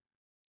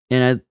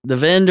 The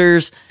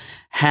vendors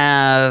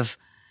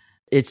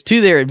it's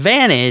to their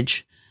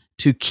advantage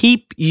to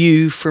keep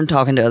you from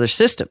talking to other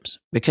systems.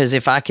 Because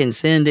if I can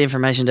send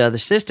information to other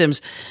systems,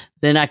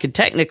 then I could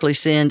technically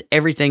send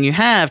everything you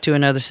have to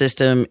another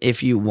system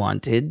if you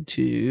wanted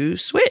to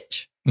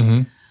switch.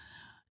 Mm-hmm.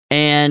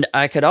 And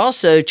I could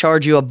also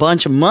charge you a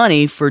bunch of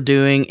money for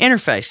doing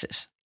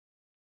interfaces.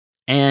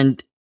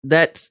 And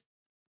that's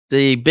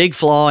the big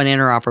flaw in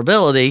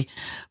interoperability.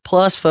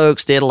 Plus,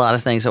 folks did a lot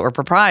of things that were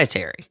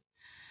proprietary.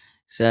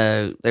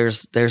 So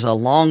there's a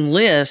long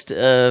list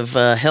of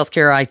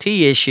healthcare IT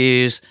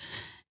issues,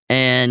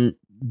 and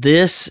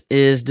this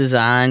is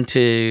designed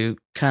to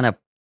kind of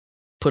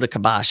put a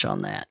kibosh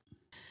on that.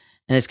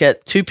 And it's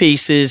got two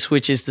pieces,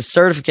 which is the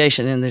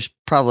certification, and there's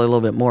probably a little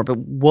bit more, but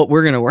what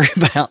we're going to worry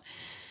about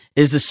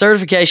is the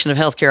certification of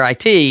healthcare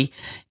IT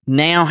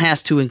now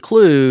has to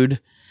include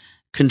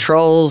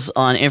controls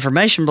on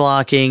information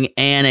blocking,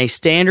 and a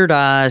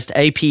standardized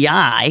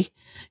API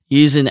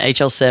using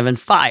HL7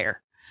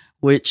 Fire,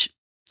 which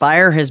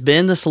Fire has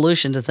been the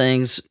solution to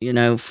things,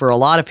 for a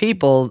lot of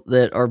people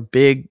that are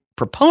big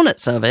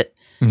proponents of it.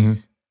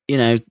 Mm-hmm.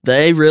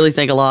 They really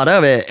think a lot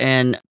of it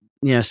and,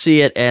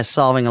 see it as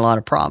solving a lot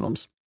of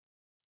problems.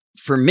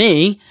 For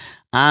me,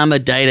 I'm a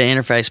data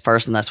interface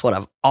person. That's what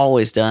I've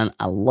always done.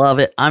 I love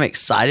it. I'm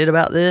excited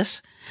about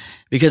this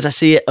because I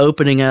see it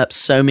opening up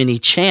so many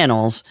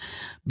channels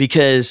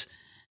because,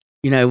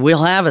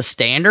 we'll have a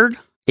standard.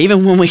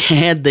 Even when we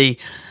had the,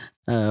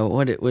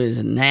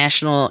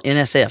 National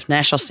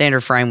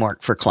Standard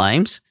Framework for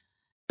Claims,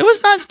 it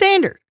was not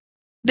standard.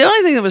 The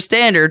only thing that was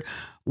standard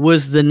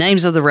was the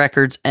names of the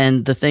records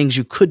and the things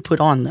you could put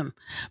on them.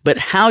 But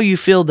how you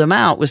filled them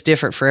out was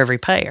different for every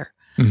payer.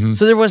 Mm-hmm.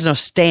 So there was no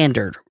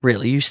standard,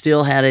 really. You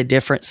still had a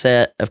different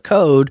set of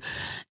code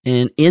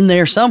in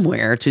there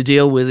somewhere to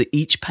deal with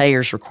each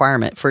payer's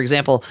requirement. For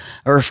example,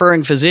 a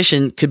referring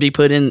physician could be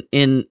put in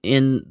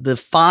the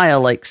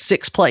file like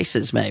 6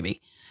 places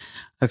maybe.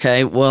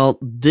 Okay, well,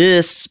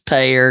 this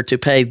payer to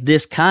pay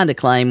this kind of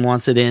claim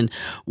wants it in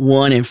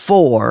 1 and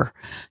 4.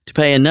 To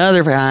pay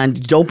another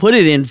kind, don't put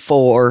it in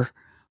 4,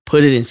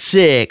 put it in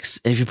 6.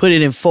 And if you put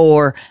it in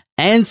 4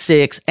 and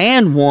 6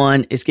 and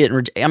 1, it's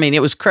getting,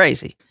 it was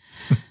crazy.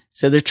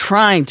 So they're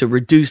trying to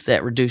reduce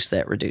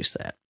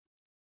that.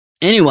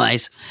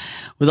 Anyways,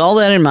 with all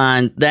that in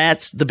mind,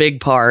 that's the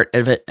big part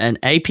of it, an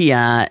API,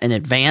 an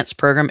advanced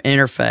program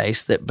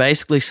interface that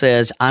basically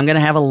says, I'm going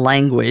to have a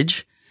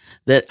language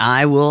that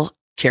I will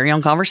carry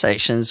on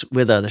conversations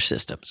with other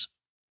systems,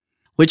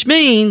 which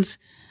means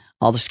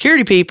all the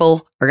security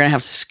people are going to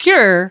have to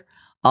secure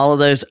all of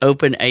those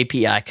open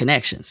API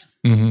connections.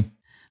 Mm-hmm.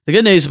 The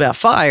good news about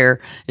Fire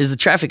is the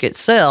traffic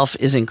itself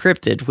is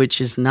encrypted, which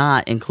is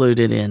not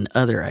included in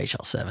other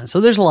HL7.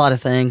 So there's a lot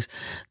of things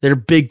that are a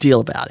big deal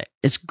about it.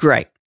 It's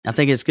great. I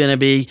think it's going to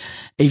be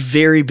a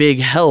very big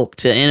help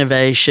to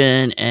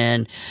innovation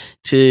and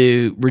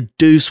to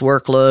reduce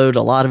workload.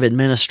 A lot of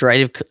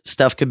administrative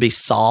stuff could be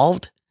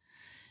solved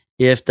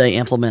if they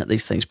implement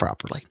these things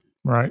properly.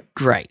 Right.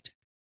 Great.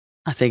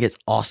 I think it's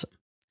awesome.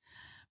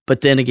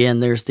 But then again,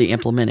 there's the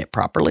implement it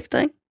properly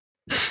thing.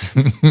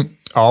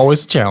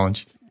 Always a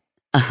challenge.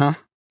 Uh-huh.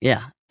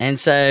 Yeah. And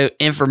so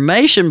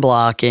information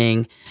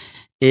blocking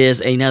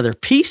is another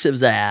piece of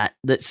that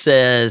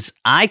says,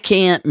 I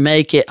can't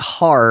make it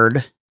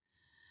hard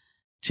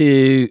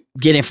to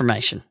get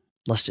information,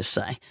 let's just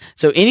say.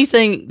 So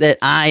anything that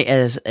I,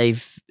 as a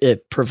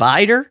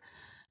provider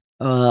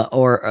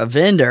or a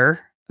vendor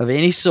of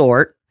any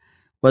sort,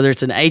 whether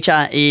it's an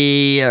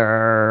HIE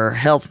or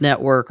health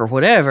network or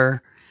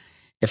whatever,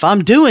 if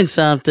I'm doing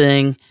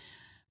something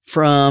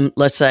from,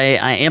 let's say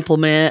I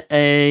implement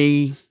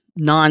a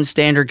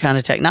non-standard kind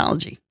of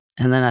technology,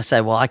 and then I say,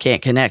 well, I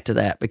can't connect to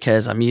that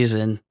because I'm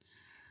using,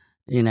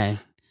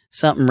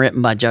 something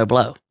written by Joe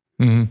Blow.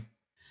 Mm-hmm.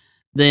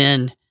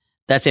 Then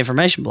that's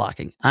information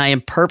blocking. I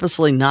am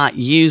purposely not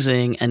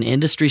using an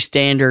industry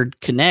standard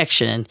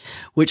connection,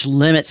 which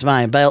limits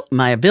my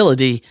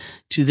ability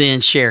to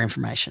then share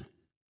information.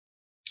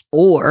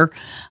 Or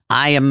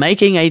I am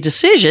making a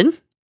decision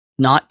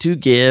not to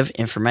give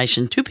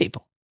information to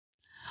people.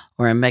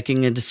 Or I'm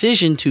making a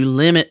decision to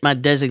limit my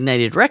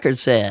designated record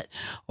set,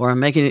 or I'm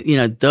making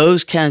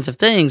those kinds of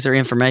things are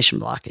information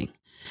blocking.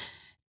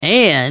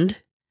 And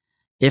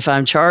if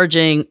I'm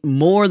charging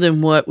more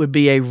than what would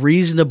be a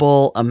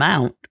reasonable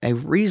amount, a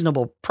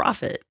reasonable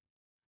profit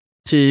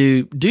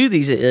to do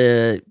these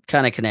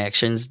kind of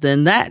connections,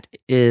 then that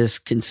is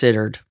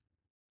considered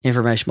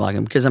information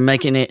blocking because I'm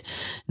making it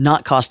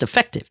not cost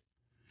effective.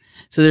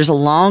 So there's a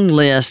long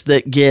list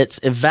that gets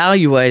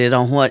evaluated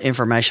on what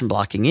information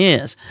blocking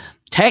is.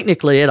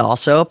 Technically, it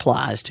also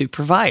applies to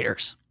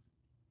providers.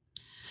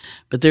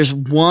 But there's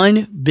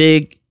one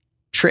big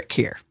trick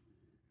here.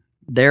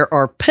 There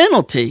are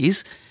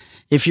penalties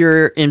if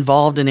you're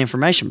involved in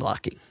information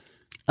blocking,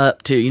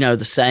 up to,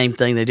 the same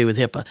thing they do with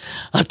HIPAA,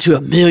 up to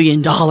 $1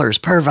 million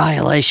per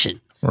violation.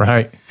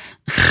 Right.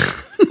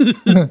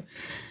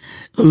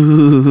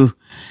 Ooh,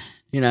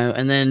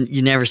 and then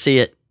you never see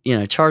it,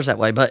 charged that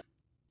way. But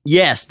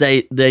yes,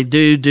 they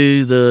do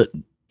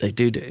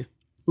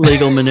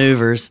legal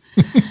maneuvers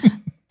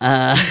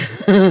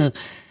to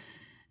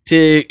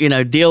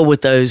deal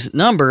with those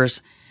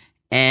numbers.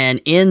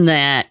 And in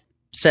that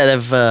set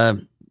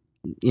of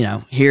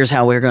here's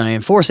how we're going to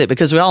enforce it,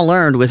 because we all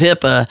learned with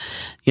HIPAA,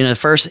 the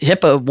first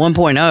HIPAA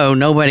 1.0,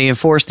 nobody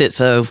enforced it.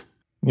 So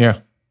yeah,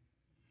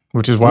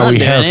 which is why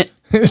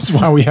this is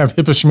why we have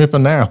HIPAA Schmippa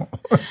now.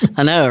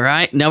 I know,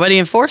 right? Nobody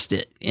enforced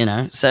it,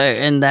 so,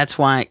 and that's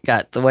why it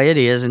got the way it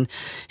is. And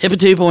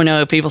HIPAA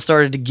 2.0, people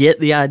started to get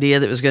the idea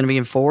that it was going to be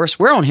enforced.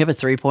 We're on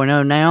HIPAA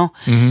 3.0 now.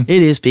 Mm-hmm.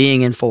 It is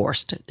being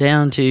enforced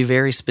down to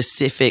very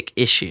specific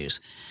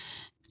issues.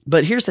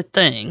 But here's the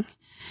thing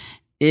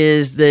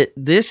is that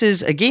this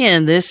is the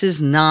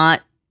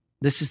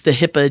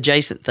HIPAA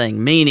adjacent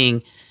thing,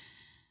 meaning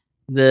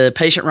the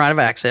patient right of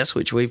access,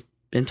 which we've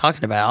been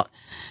talking about,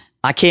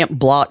 I can't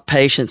block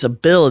patients'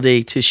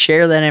 ability to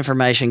share that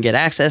information, get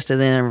access to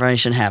that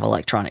information, have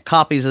electronic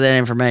copies of that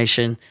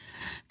information.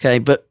 Okay.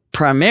 But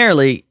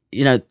primarily,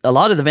 a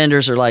lot of the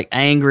vendors are like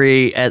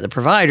angry at the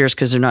providers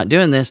because they're not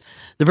doing this.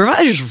 The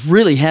providers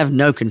really have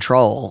no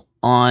control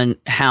on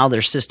how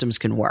their systems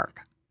can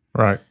work.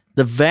 Right.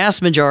 The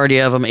vast majority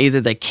of them,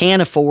 either they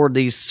can't afford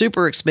these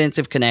super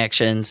expensive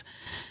connections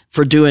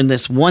for doing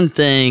this one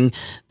thing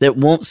that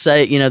won't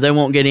say, they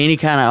won't get any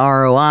kind of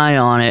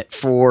ROI on it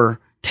for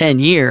 10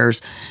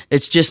 years.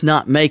 It's just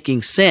not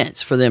making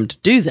sense for them to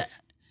do that.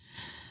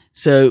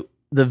 So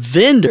the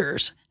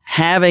vendors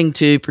having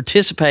to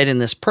participate in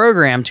this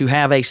program to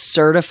have a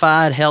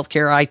certified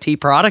healthcare IT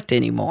product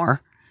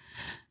anymore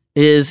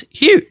is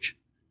huge.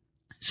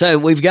 So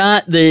we've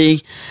got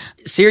the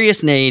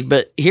serious need,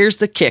 but here's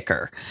the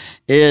kicker,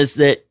 is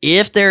that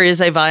if there is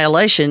a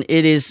violation,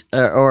 it is,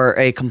 or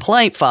a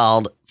complaint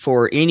filed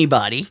for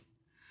anybody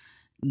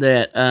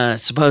that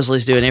supposedly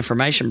is doing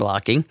information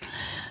blocking,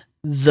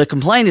 the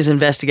complaint is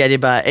investigated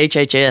by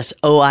HHS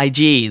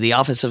OIG, the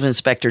Office of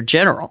Inspector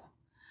General,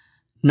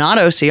 not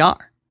OCR.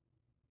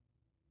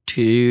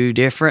 Two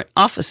different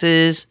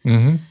offices.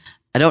 Mm-hmm.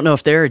 I don't know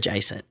if they're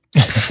adjacent.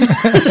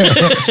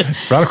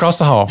 Right across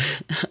the hall.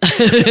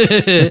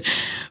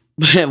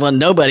 Well,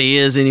 nobody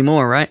is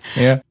anymore, right?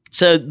 Yeah.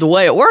 So the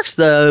way it works,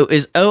 though,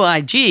 is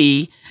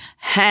OIG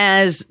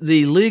has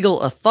the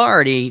legal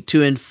authority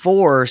to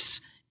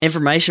enforce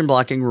information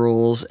blocking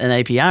rules and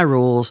API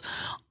rules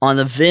on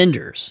the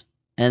vendors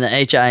and the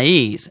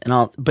HIEs and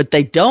all, but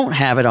they don't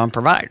have it on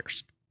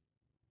providers.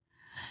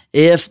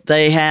 If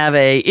they have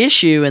a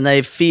issue and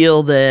they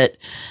feel that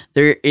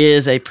there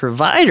is a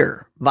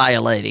provider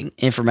violating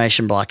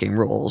information blocking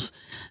rules,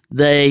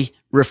 they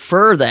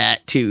refer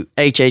that to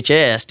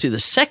HHS, to the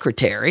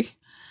secretary,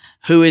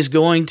 who is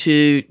going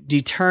to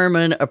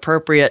determine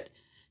appropriate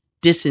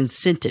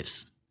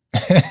disincentives.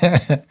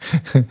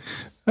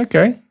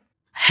 Okay.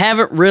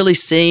 Haven't really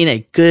seen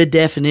a good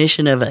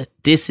definition of a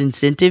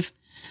disincentive.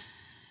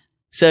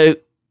 So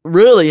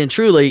really and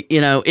truly,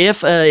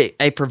 if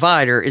a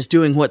provider is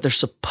doing what they're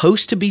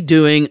supposed to be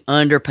doing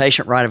under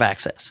patient right of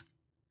access,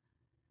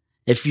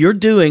 if you're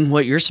doing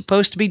what you're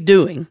supposed to be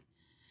doing,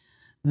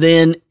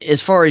 then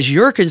as far as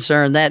you're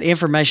concerned, that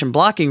information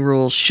blocking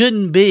rule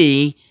shouldn't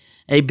be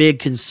a big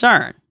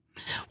concern.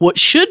 What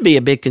should be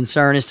a big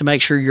concern is to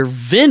make sure your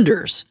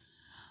vendors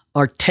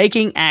are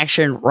taking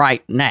action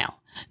right now.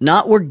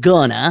 Not we're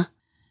gonna,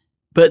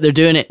 but they're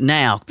doing it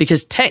now,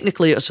 because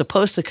technically it was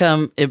supposed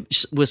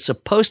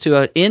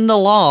to, in the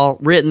law,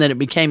 written that it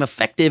became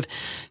effective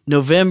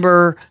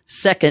November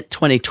 2nd,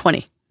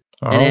 2020.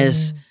 Oh. And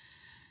as,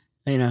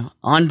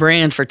 on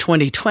brand for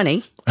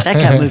 2020, that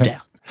got moved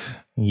out.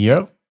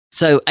 Yep.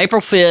 So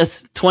April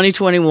 5th,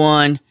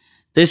 2021,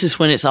 this is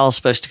when it's all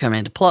supposed to come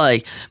into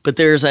play, but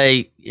there's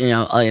an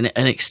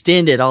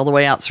extended all the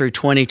way out through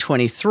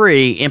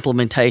 2023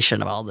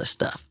 implementation of all this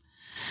stuff.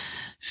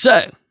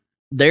 So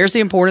there's the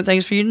important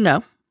things for you to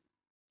know.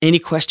 Any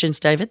questions,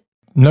 David?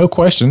 No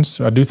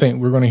questions. I do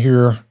think we're going to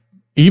hear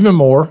even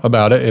more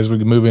about it as we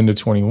move into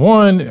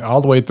 21,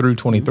 all the way through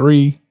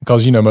 23,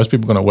 because, most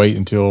people are going to wait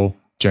until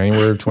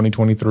January of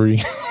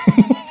 2023.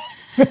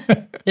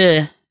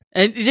 Yeah.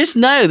 And just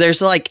know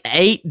there's like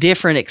 8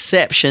 different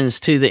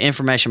exceptions to the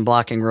information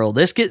blocking rule.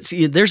 There's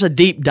a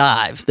deep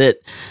dive that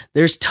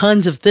there's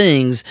tons of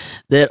things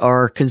that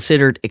are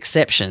considered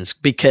exceptions,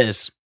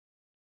 because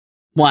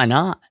why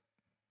not?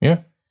 Yeah.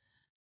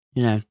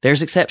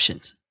 There's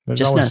exceptions. There's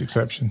just always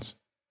exceptions.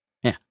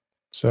 Yeah.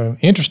 So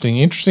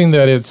interesting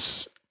that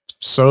it's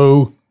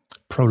so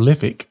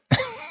prolific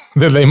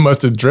that they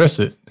must address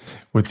it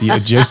with the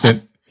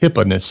adjacent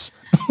HIPAA-ness.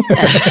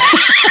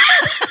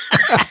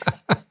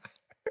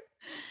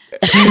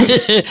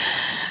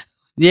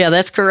 Yeah,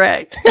 that's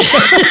correct.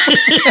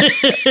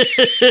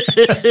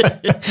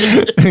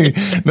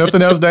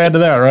 Nothing else to add to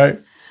that, right?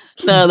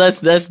 No,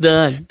 that's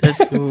done.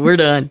 We're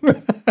done.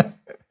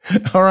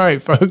 All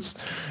right, folks.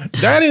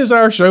 That is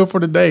our show for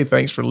today.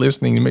 Thanks for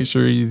listening. Make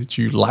sure that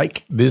you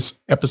like this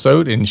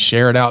episode and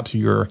share it out to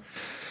your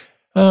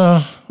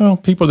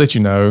people that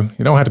you know.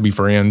 You don't have to be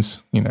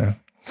friends,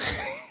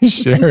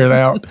 Share it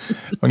out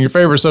on your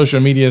favorite social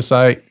media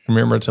site.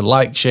 Remember to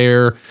like,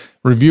 share,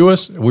 review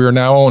us. We are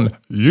now on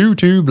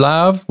YouTube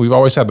Live. We've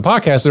always had the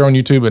podcast there on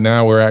YouTube, but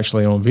now we're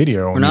actually on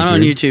video. We're not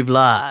on YouTube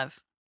Live.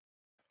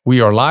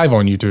 We are live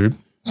on YouTube.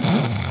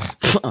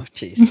 Oh,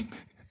 jeez.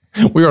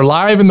 We are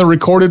live in the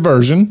recorded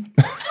version.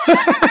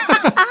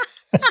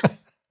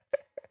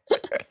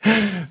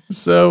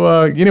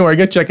 So anyway,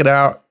 go check it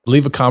out.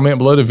 Leave a comment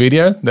below the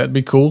video. That'd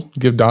be cool.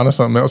 Give Donna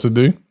something else to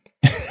do.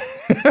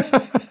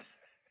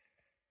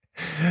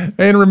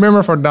 And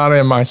remember, for Donna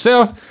and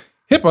myself,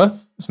 HIPAA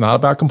is not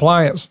about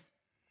compliance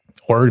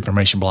or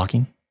information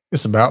blocking.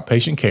 It's about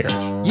patient care.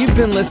 You've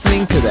been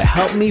listening to the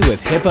Help Me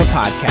with HIPAA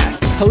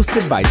podcast,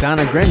 hosted by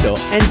Donna Grindle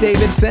and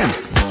David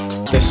Sims.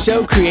 The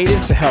show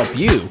created to help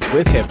you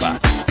with HIPAA.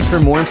 For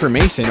more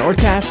information or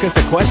to ask us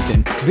a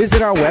question,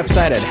 visit our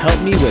website at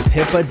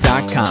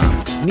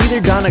helpmewithhipaa.com.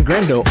 Neither Donna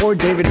Grindle or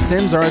David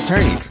Sims are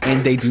attorneys,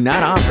 and they do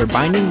not offer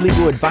binding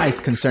legal advice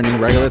concerning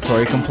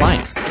regulatory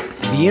compliance.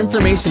 The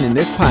information in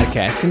this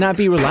podcast should not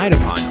be relied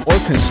upon or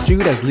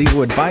construed as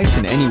legal advice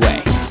in any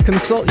way.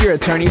 Consult your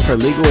attorney for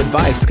legal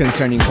advice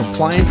concerning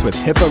compliance with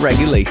HIPAA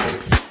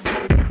regulations.